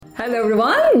Hello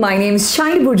everyone, my name is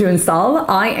Shiny Burjunsal.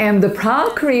 I am the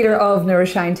proud creator of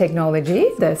Neuroshine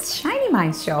Technology, the Shiny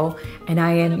Minds Show, and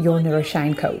I am your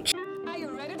Neuroshine coach. Are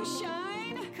you ready to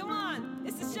shine? Come on,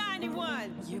 it's the shiny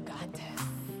one. You got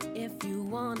this. If you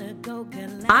wanna go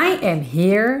collect. I am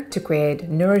here to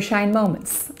create Neuroshine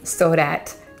moments so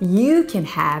that you can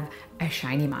have a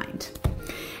shiny mind.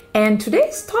 And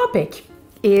today's topic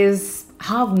is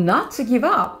how not to give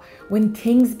up when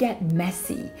things get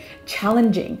messy,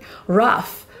 challenging,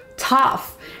 rough,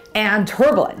 tough, and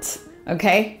turbulent.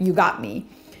 Okay, you got me.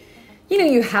 You know,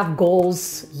 you have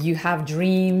goals, you have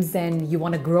dreams, and you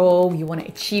want to grow, you want to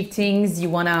achieve things, you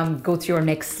want to go to your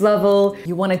next level,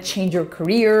 you want to change your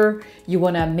career, you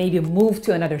want to maybe move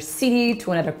to another city,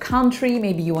 to another country,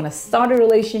 maybe you want to start a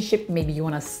relationship, maybe you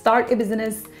want to start a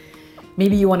business,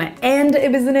 maybe you want to end a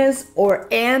business or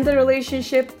end a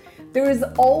relationship. There is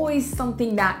always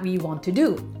something that we want to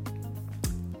do.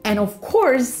 And of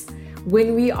course,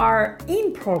 when we are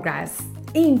in process,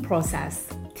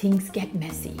 things get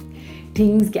messy,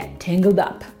 things get tangled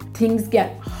up, things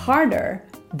get harder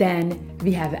than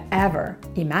we have ever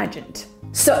imagined.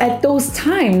 So at those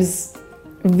times,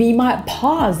 we might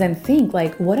pause and think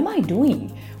like, what am I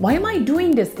doing? Why am I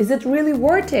doing this? Is it really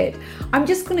worth it? I'm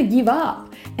just gonna give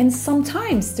up. And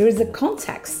sometimes there is a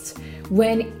context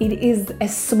when it is a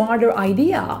smarter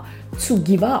idea to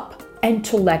give up and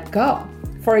to let go.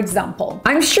 For example,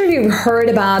 I'm sure you've heard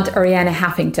about Arianna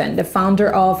Huffington, the founder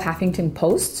of Huffington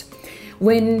Post.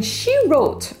 When she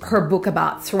wrote her book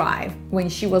about Thrive, when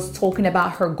she was talking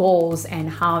about her goals and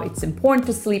how it's important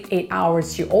to sleep 8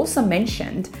 hours, she also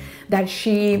mentioned that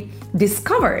she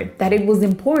discovered that it was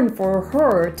important for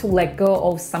her to let go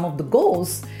of some of the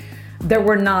goals that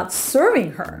were not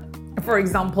serving her. For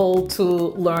example, to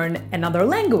learn another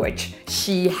language.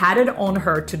 She had it on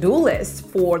her to-do list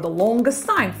for the longest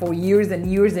time, for years and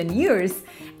years and years,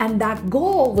 and that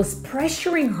goal was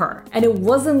pressuring her, and it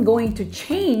wasn't going to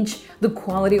change the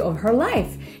quality of her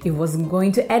life. It wasn't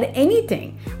going to add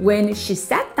anything. When she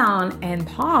sat down and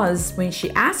paused, when she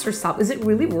asked herself, is it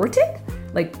really worth it?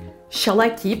 Like, shall I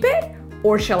keep it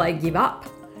or shall I give up?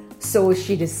 So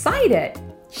she decided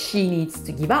she needs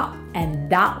to give up,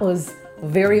 and that was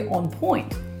very on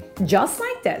point. Just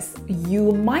like this,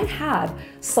 you might have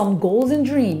some goals and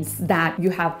dreams that you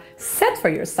have set for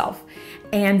yourself.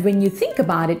 And when you think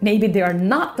about it, maybe they are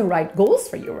not the right goals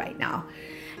for you right now.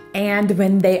 And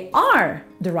when they are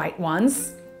the right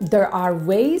ones, there are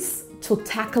ways to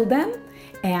tackle them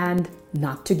and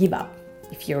not to give up.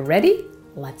 If you're ready,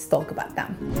 let's talk about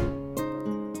them.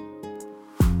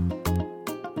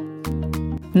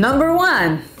 Number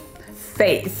one,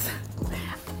 faith.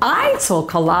 I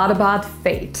talk a lot about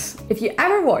faith. If you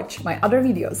ever watch my other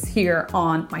videos here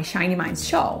on my Shiny Minds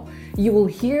show, you will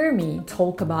hear me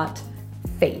talk about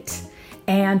faith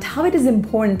and how it is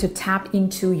important to tap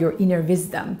into your inner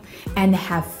wisdom and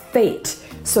have faith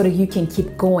so that you can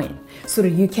keep going, so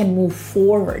that you can move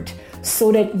forward,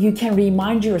 so that you can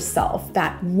remind yourself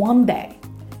that one day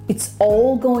it's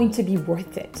all going to be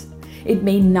worth it. It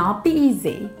may not be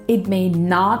easy, it may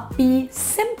not be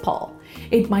simple.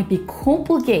 It might be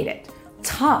complicated,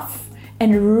 tough,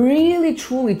 and really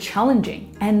truly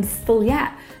challenging. And still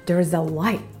yet, there is a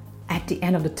light at the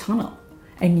end of the tunnel,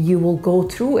 and you will go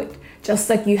through it, just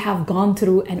like you have gone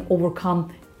through and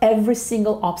overcome every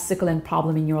single obstacle and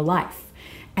problem in your life.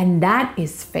 And that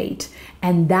is fate.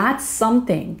 And that's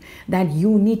something that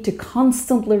you need to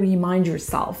constantly remind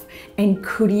yourself and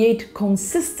create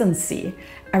consistency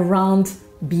around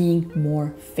being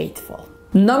more faithful.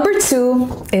 Number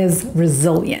two is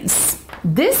resilience.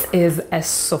 This is a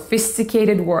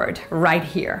sophisticated word right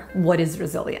here. What is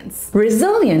resilience?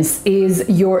 Resilience is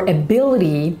your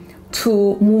ability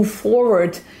to move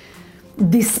forward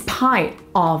despite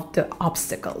of the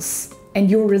obstacles.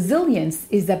 And your resilience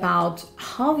is about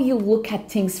how you look at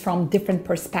things from different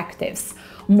perspectives,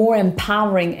 more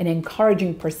empowering and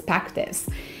encouraging perspectives,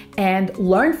 and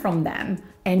learn from them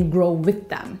and grow with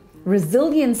them.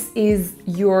 Resilience is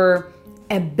your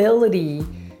ability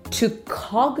to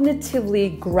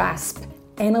cognitively grasp,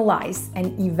 analyze,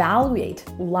 and evaluate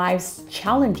life's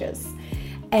challenges,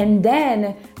 and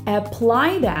then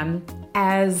apply them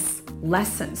as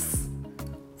lessons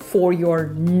for your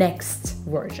next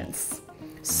versions.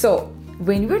 So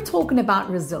when we're talking about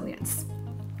resilience,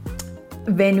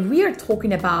 when we are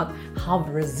talking about how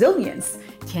resilience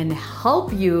can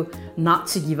help you not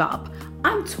to give up,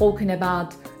 I'm talking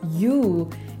about you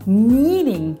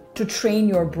needing to train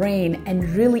your brain and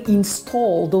really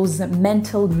install those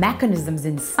mental mechanisms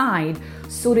inside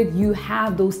so that you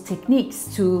have those techniques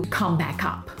to come back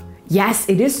up. Yes,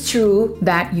 it is true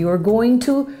that you're going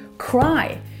to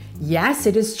cry. Yes,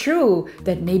 it is true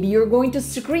that maybe you're going to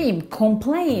scream,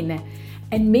 complain,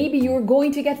 and maybe you're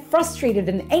going to get frustrated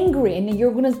and angry, and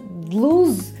you're going to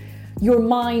lose your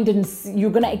mind and you're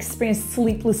going to experience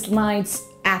sleepless nights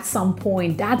at some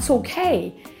point. That's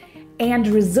okay. And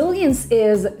resilience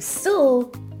is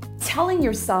still telling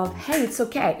yourself, hey, it's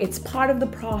okay. It's part of the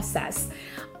process.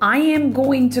 I am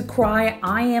going to cry.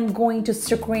 I am going to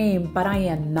scream, but I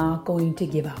am not going to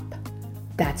give up.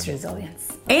 That's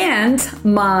resilience. And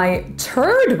my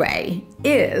third way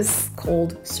is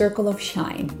called Circle of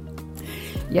Shine.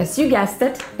 Yes, you guessed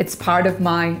it. It's part of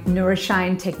my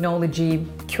Neuroshine technology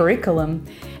curriculum.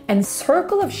 And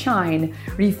Circle of Shine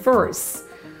refers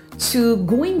to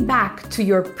going back to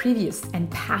your previous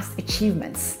and past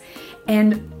achievements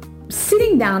and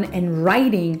sitting down and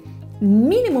writing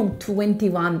minimum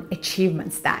 21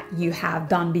 achievements that you have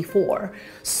done before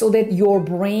so that your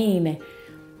brain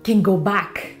can go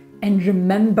back and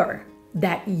remember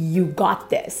that you got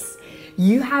this.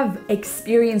 You have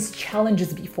experienced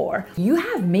challenges before. You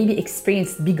have maybe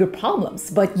experienced bigger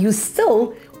problems, but you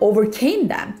still overcame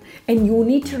them. And you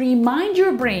need to remind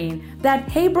your brain that,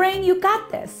 hey brain, you got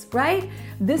this, right?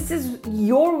 This is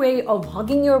your way of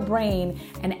hugging your brain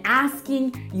and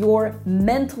asking your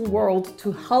mental world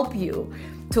to help you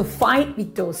to fight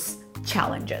with those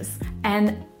challenges.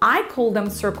 And I call them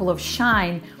Circle of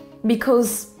Shine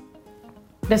because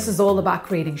this is all about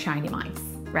creating shiny minds,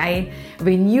 right?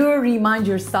 When you remind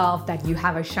yourself that you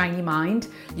have a shiny mind,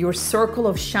 your Circle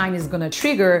of Shine is gonna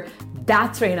trigger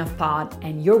that train of thought,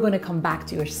 and you're gonna come back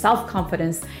to your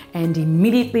self-confidence, and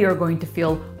immediately you're going to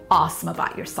feel awesome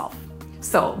about yourself.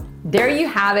 So there you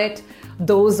have it.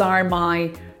 Those are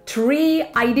my 3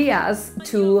 ideas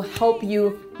to help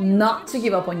you not to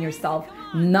give up on yourself,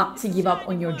 not to give up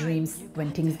on your dreams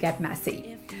when things get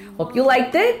messy. Hope you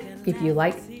liked it. If you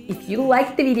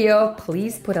liked the video,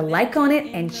 please put a like on it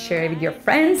and share it with your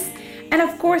friends. And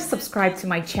of course, subscribe to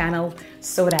my channel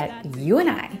so that you and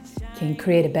I can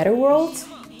create a better world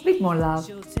with more love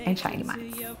and shiny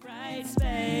minds.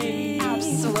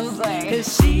 Absolutely.